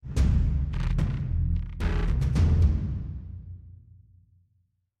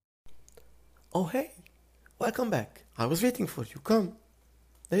Oh, hey, welcome back. I was waiting for you. Come,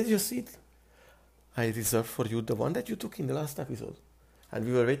 there is your seat. I reserved for you the one that you took in the last episode, and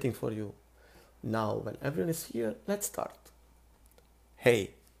we were waiting for you. Now, when everyone is here, let's start.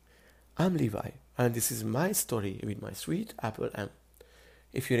 Hey, I'm Levi, and this is my story with my sweet Apple M.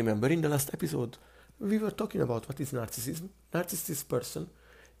 If you remember in the last episode, we were talking about what is narcissism, narcissist person,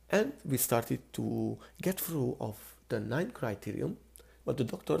 and we started to get through of the 9 criterion what the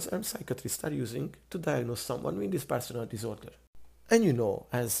doctors and psychiatrists are using to diagnose someone with this personal disorder. And you know,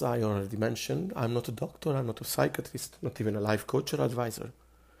 as I already mentioned, I'm not a doctor, I'm not a psychiatrist, not even a life coach or advisor.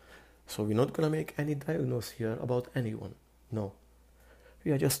 So we're not gonna make any diagnosis here about anyone. No.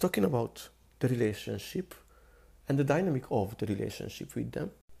 We are just talking about the relationship and the dynamic of the relationship with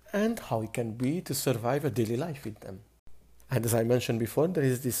them and how it can be to survive a daily life with them. And as I mentioned before, there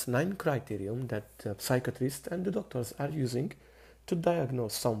is this 9 criterion that psychiatrists and the doctors are using to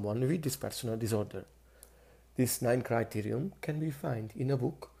diagnose someone with this personal disorder. This 9 criterion can be found in a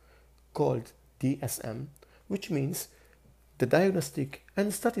book called DSM, which means the Diagnostic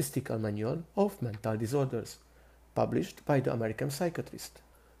and Statistical Manual of Mental Disorders, published by the American psychiatrist.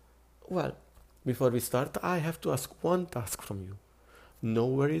 Well, before we start, I have to ask one task from you. No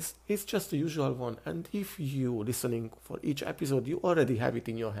worries, it's just the usual one, and if you listening for each episode, you already have it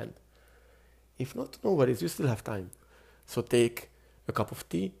in your hand. If not, no worries, you still have time. So take a cup of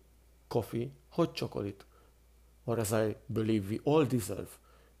tea, coffee, hot chocolate, or as I believe we all deserve,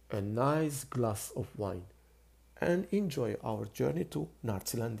 a nice glass of wine, and enjoy our journey to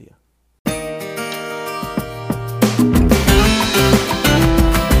Narcilandia.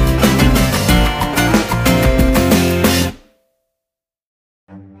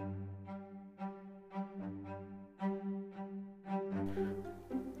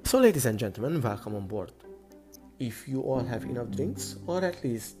 So ladies and gentlemen, welcome on board. If you all have enough drinks, or at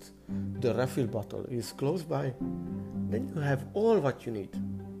least the refill bottle is close by, then you have all what you need.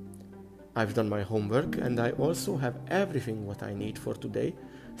 I've done my homework and I also have everything what I need for today,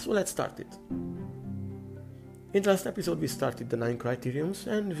 so let's start it. In the last episode we started the 9 criterions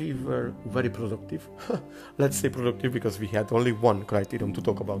and we were very productive. Let's say productive because we had only one criterion to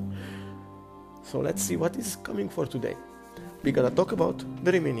talk about. So let's see what is coming for today. We're gonna talk about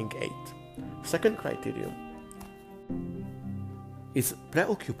the remaining 8. Second criterion is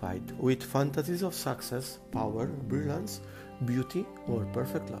preoccupied with fantasies of success, power, brilliance, beauty, or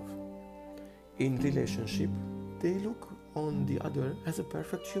perfect love. In relationship, they look on the other as a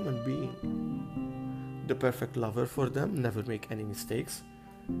perfect human being. The perfect lover for them never make any mistakes,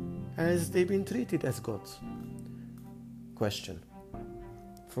 as they've been treated as gods. Question: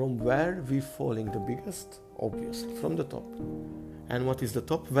 from where we falling the biggest? Obviously, from the top. And what is the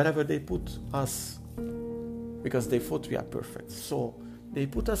top? Wherever they put us, because they thought we are perfect. So they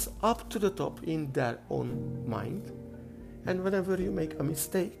put us up to the top in their own mind. And whenever you make a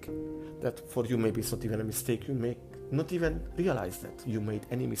mistake, that for you maybe it's not even a mistake, you may not even realize that you made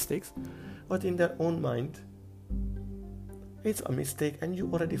any mistakes, but in their own mind, it's a mistake and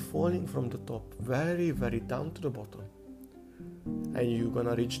you're already falling from the top very, very down to the bottom. And you're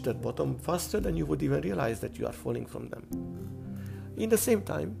gonna reach that bottom faster than you would even realize that you are falling from them. In the same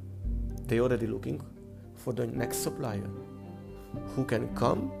time, they're already looking for the next supplier who can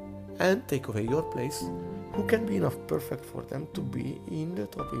come and take away your place, who can be enough perfect for them to be in the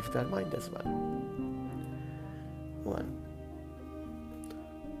top of their mind as well. Well,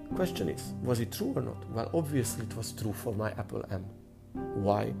 question is, was it true or not? Well, obviously it was true for my Apple M.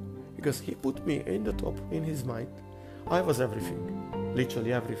 Why? Because he put me in the top in his mind. I was everything,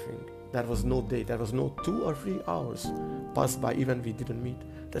 literally everything. There was no day, there was no 2 or 3 hours passed by, even we didn't meet,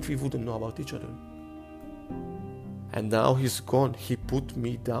 that we wouldn't know about each other. And now he's gone, he put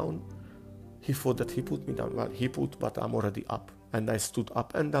me down. He thought that he put me down. Well, he put, but I'm already up. And I stood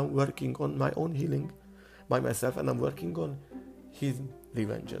up and I'm working on my own healing by myself, and I'm working on his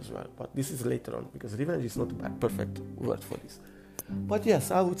revenge as well. But this is later on, because revenge is not a perfect word for this. But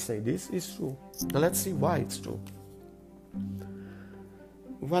yes, I would say this is true. Now let's see why it's true.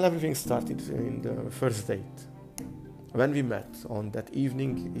 Well, everything started in the first date. When we met on that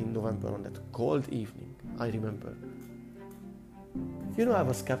evening in November, on that cold evening, I remember. You know, I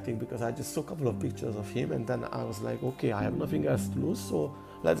was skeptic because I just saw a couple of pictures of him and then I was like, okay, I have nothing else to lose, so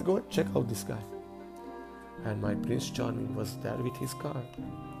let's go and check out this guy. And my Prince Charming was there with his car.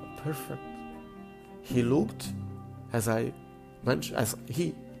 Perfect. He looked, as I mentioned, as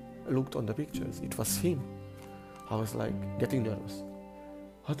he looked on the pictures, it was him. I was like getting nervous.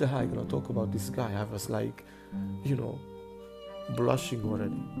 What the hell am I gonna talk about this guy? I was like, blushing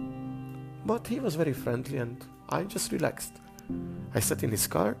already. But he was very friendly and I just relaxed. I sat in his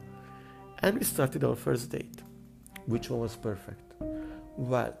car And we started our first date. Which one was perfect?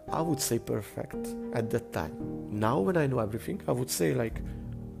 Well, I would say perfect at that time. Now when I know everything, I would say like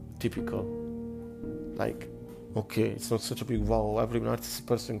typical. Like, okay, it's not such a big wow, every narcissist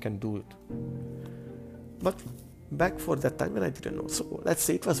person can do it. But back for that time when I didn't know. So let's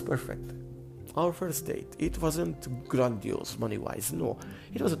say it was perfect. Our first date, it wasn't grandiose money-wise, no.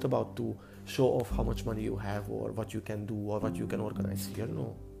 It wasn't about to show off how much money you have or what you can do or what you can organize here,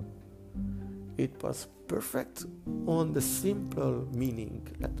 no. It was perfect on the simple meaning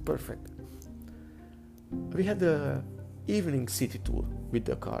that perfect. We had a evening city tour with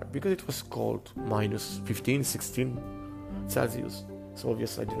the car because it was cold, minus 15, 16 Celsius. So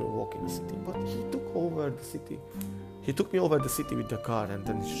obviously I didn't walk in the city, but he took over the city. He took me over the city with the car and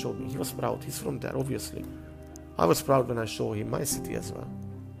then he showed me. He was proud. He's from there, obviously. I was proud when I showed him my city as well.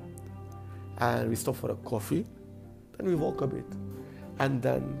 And we stopped for a coffee. Then we walked a bit. And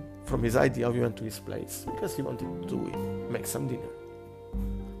then from his idea, we went to his place because he wanted to make some dinner.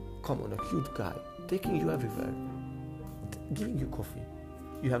 Come on, a cute guy, taking you everywhere, giving you coffee.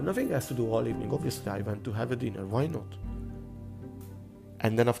 You have nothing else to do all evening. Obviously, I went to have a dinner. Why not?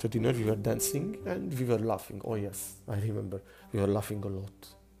 And then after dinner, we were dancing and we were laughing. Oh yes, I remember. We were laughing a lot.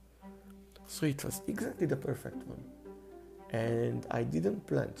 So it was exactly the perfect one. And I didn't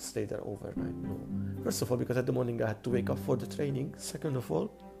plan to stay there overnight, no. First of all, because at the morning I had to wake up for the training. Second of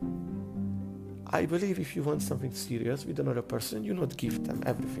all, I believe if you want something serious with another person, you not give them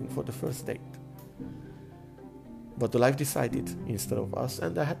everything for the first date. But the life decided instead of us,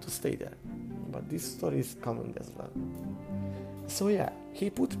 and I had to stay there. But this story is coming as well. So yeah, he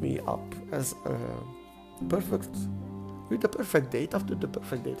put me up as a perfect, with the perfect date. After the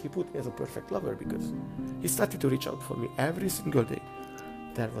perfect date, he put me as a perfect lover because he started to reach out for me every single day.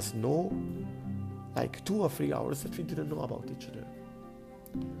 There was no, like 2 or 3 hours that we didn't know about each other.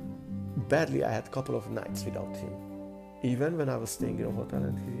 Barely I had a couple of nights without him. Even when I was staying in a hotel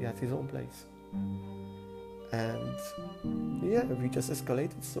and he had his own place. And yeah, we just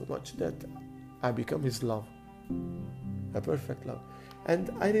escalated so much that I became his love. A perfect love.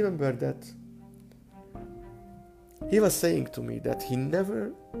 And I remember that he was saying to me that he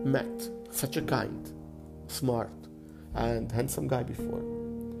never met such a kind, smart, and handsome guy before.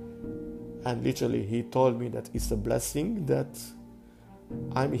 And literally he told me that it's a blessing that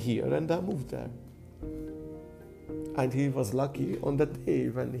I'm here and I moved there. And he was lucky on that day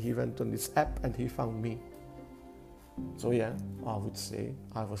when he went on this app and he found me. So yeah, I would say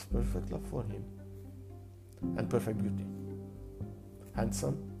I was perfect love for him. And perfect beauty.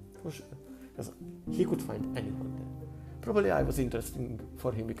 Handsome, for sure. Because he could find anyone there. Probably I was interesting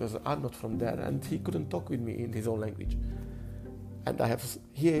for him because I'm not from there and he couldn't talk with me in his own language. And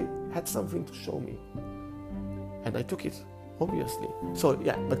he had something to show me. And I took it, obviously. So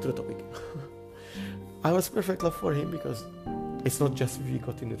yeah, back to the topic. I was perfect love for him because it's not just we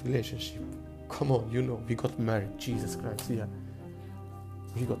got in a relationship. Come on, we got married. Jesus Christ, yeah.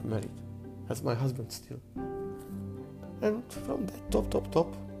 We got married. That's my husband still. And from that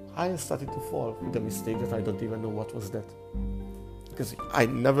top, I started to fall with a mistake that I don't even know what was that. Because I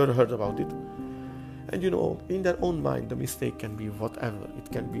never heard about it. And in their own mind, the mistake can be whatever.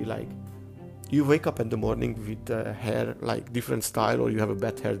 It can be like, you wake up in the morning with hair like different style, or you have a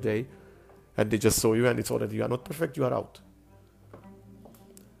bad hair day, and they just saw you and it's already, you are not perfect, you are out.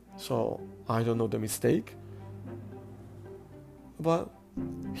 So, I don't know the mistake. But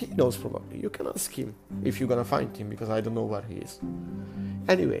he knows probably. You can ask him if you're gonna find him, because I don't know where he is.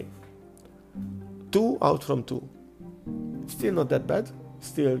 Anyway, 2 out from 2. Still not that bad.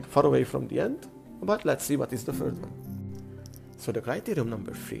 Still far away from the end. But let's see what is the third one. So the criterion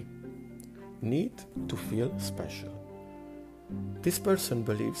number 3. Need to feel special. This person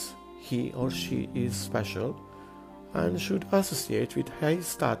believes he or she is special and should associate with high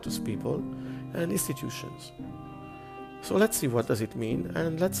status people and institutions. So let's see what does it mean,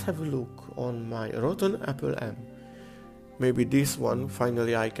 and let's have a look on my rotten apple M. Maybe this one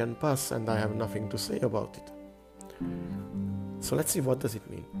finally I can pass and I have nothing to say about it. So let's see what does it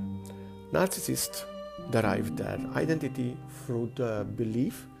mean. Narcissists derive their identity through the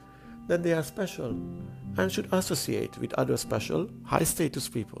belief that they are special and should associate with other special, high status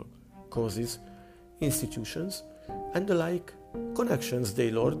people, causes, institutions, and the like connections they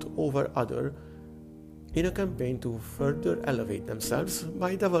lord over other in a campaign to further elevate themselves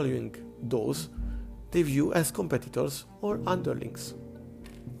by devaluing those they view as competitors or underlings.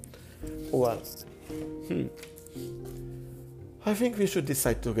 Well, I think we should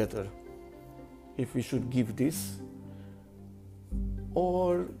decide together if we should give this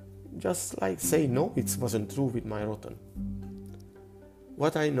or just say no, it wasn't true with my rotten.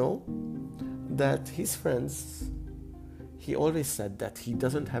 What I know that his friends, he always said that he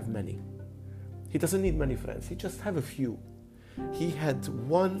doesn't have many. He doesn't need many friends, he just have a few. He had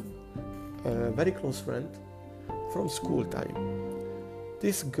one very close friend from school time.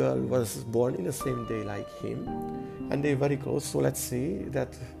 This girl was born in the same day like him, and they were very close. So let's say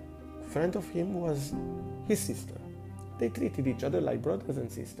that friend of him was his sister. They treated each other like brothers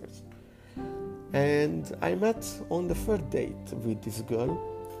and sisters. And I met on the third date with this girl,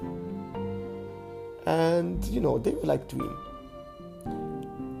 and they were like twins.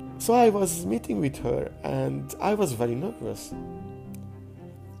 So I was meeting with her, and I was very nervous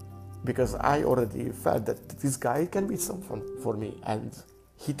because I already felt that this guy can be someone for me, and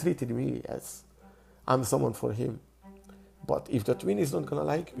he treated me as I'm someone for him. But if the twin is not gonna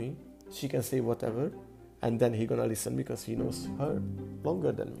like me, she can say whatever, and then he gonna listen because he knows her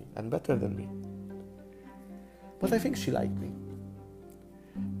longer than me and better than me. But I think she liked me,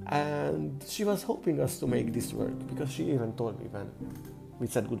 and she was hoping us to make this work because she even told me when we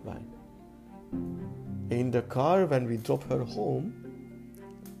said goodbye. In the car, when we dropped her home,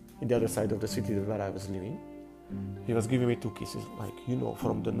 in the other side of the city where I was living, he was giving me 2 kisses. Like,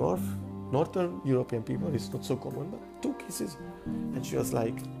 from the northern European people, it's not so common, but 2 kisses. And she was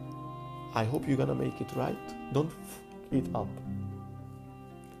like, I hope you're gonna make it right. Don't f it up.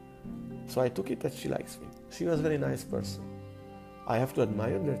 So I took it that she likes me. She was a very nice person. I have to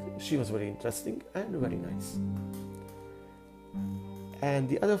admire that she was very interesting and very nice. And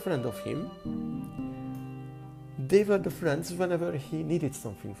the other friend of him, they were the friends whenever he needed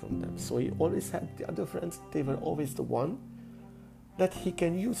something from them. So he always had the other friends, they were always the one that he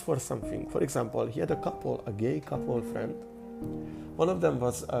can use for something. For example, he had a gay couple friend. One of them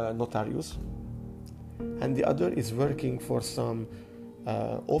was a notarius, and the other is working for some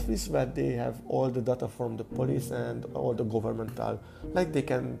office where they have all the data from the police and all the governmental, like they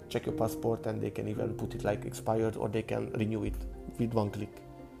can check your passport and they can even put it like expired, or they can renew it with 1 click.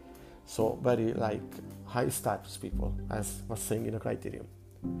 So very like high status people, as was saying in a Criterium.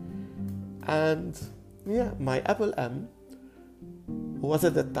 And my Apple M, who was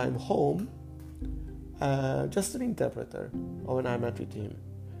at that time home, just an interpreter when I met with him.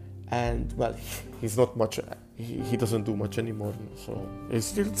 And well, he's not much, he doesn't do much anymore, so he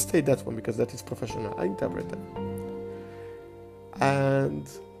still stayed that one because that is professional interpreter. And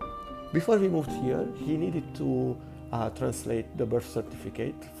before we moved here, he needed to translate the birth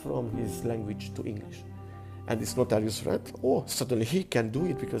certificate from his language to English. And this notarius friend, suddenly he can do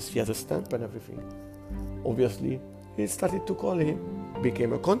it because he has a stamp and everything. Obviously, he started to call him,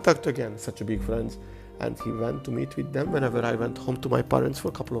 became a contact again, such a big friend, and he went to meet with them whenever I went home to my parents for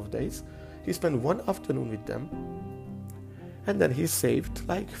a couple of days. He spent 1 afternoon with them, and then he saved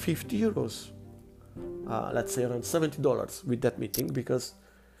like 50 euros, let's say around $70 with that meeting, because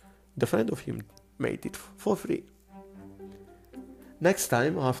the friend of him made it for free. Next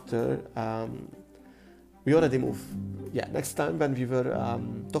time after we already moved. Next time when we were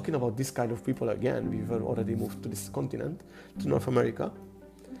talking about this kind of people again, we were already moved to this continent, to North America.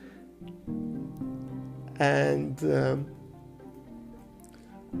 And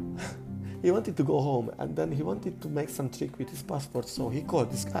he wanted to go home, and then he wanted to make some trick with his passport. So he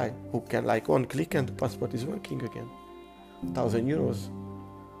called this guy who can like 1 click and the passport is working again. 1,000 euros.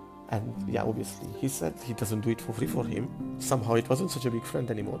 And obviously he said he doesn't do it for free for him. Somehow it wasn't such a big friend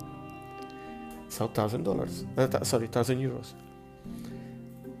anymore. So $1,000, 1,000 euros.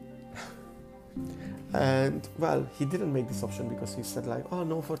 And well, he didn't make this option because he said like, oh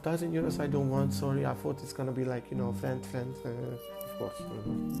no, for 1,000 euros I don't want, sorry, I thought it's gonna be like, friend, of course.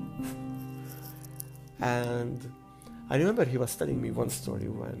 And I remember he was telling me one story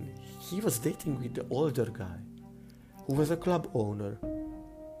when he was dating with the older guy who was a club owner.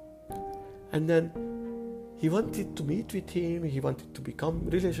 And then he wanted to meet with him, he wanted to become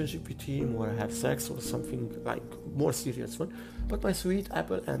relationship with him or have sex or something like more serious one. But my sweet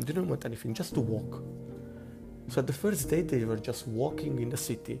Apple M didn't want anything, just to walk. So at the first day they were just walking in the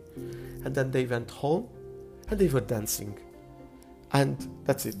city, and then they went home and they were dancing. And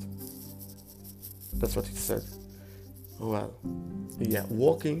that's it. That's what he said. Well,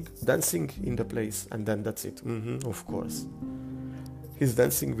 walking, dancing in the place, and then that's it. Of course. He's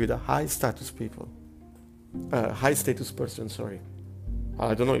dancing with a high status people. High status person, sorry.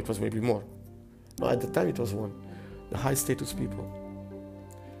 I don't know, it was maybe more. No, at the time it was one. The high status people.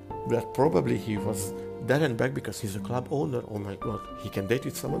 But probably he was there and back because he's a club owner. Oh my god, he can date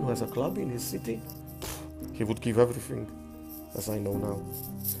with someone who has a club in his city? He would give everything, as I know now.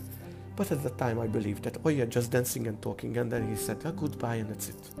 But at the time I believed that, just dancing and talking, and then he said goodbye and that's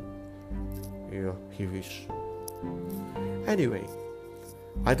it. He wish. Anyway,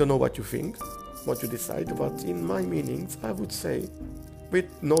 I don't know what you think. what you decide, but in my meanings, I would say, with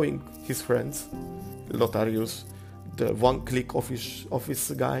knowing his friends, Lotharius, the one-click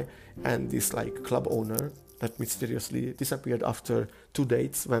office guy, and this like club owner that mysteriously disappeared after 2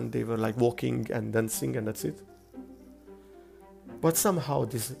 dates when they were like walking and dancing, and that's it. But somehow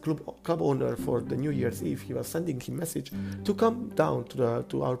this club owner, for the New Year's Eve, he was sending him message to come down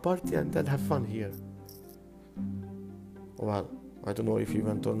to our party and then have fun here. Well, I don't know if he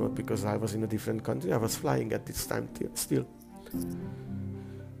went or not, because I was in a different country. I was flying at this time still.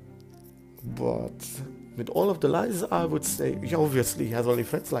 But with all of the lies, I would say, obviously he has only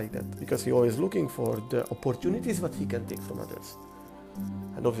friends like that, because he's always looking for the opportunities that he can take from others.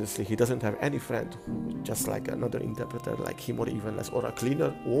 And obviously he doesn't have any friend who just like another interpreter like him, or even less, or a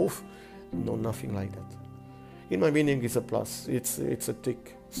cleaner, wolf. No, nothing like that. In my meaning, it's a plus. It's a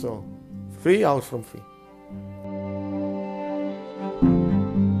tick. So 3 out from 3.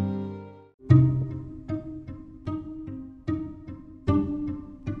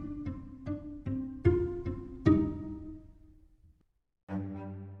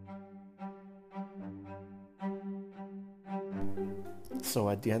 So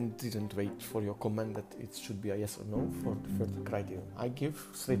at the end, didn't wait for your comment that it should be a yes or no for the first criterion. I give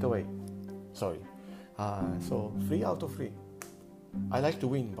straight away. Sorry. So 3 out of 3. I like to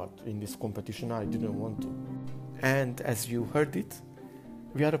win, but in this competition I didn't want to. And as you heard it,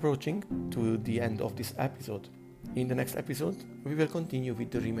 we are approaching to the end of this episode. In the next episode, we will continue with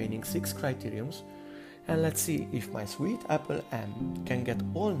the remaining 6 criteriums, and let's see if my sweet apple M can get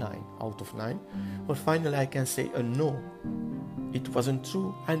all 9 out of 9, or finally I can say a no. It wasn't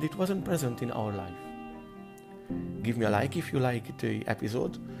true and it wasn't present in our life. Give me a like if you like the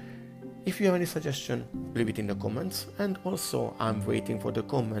episode. If you have any suggestion, leave it in the comments, and also I'm waiting for the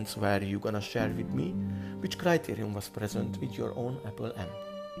comments where you're gonna share with me which criterion was present with your own Apple M.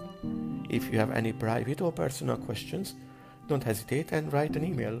 If you have any private or personal questions, don't hesitate and write an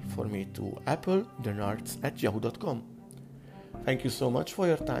email for me to applethenards@yahoo.com. Thank you so much for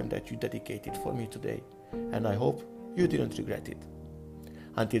your time that you dedicated for me today, and I hope you didn't regret it.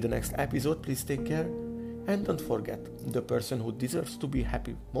 Until the next episode, please take care, and don't forget, the person who deserves to be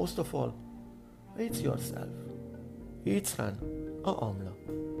happy most of all, it's yourself. It's Ran, a Amla.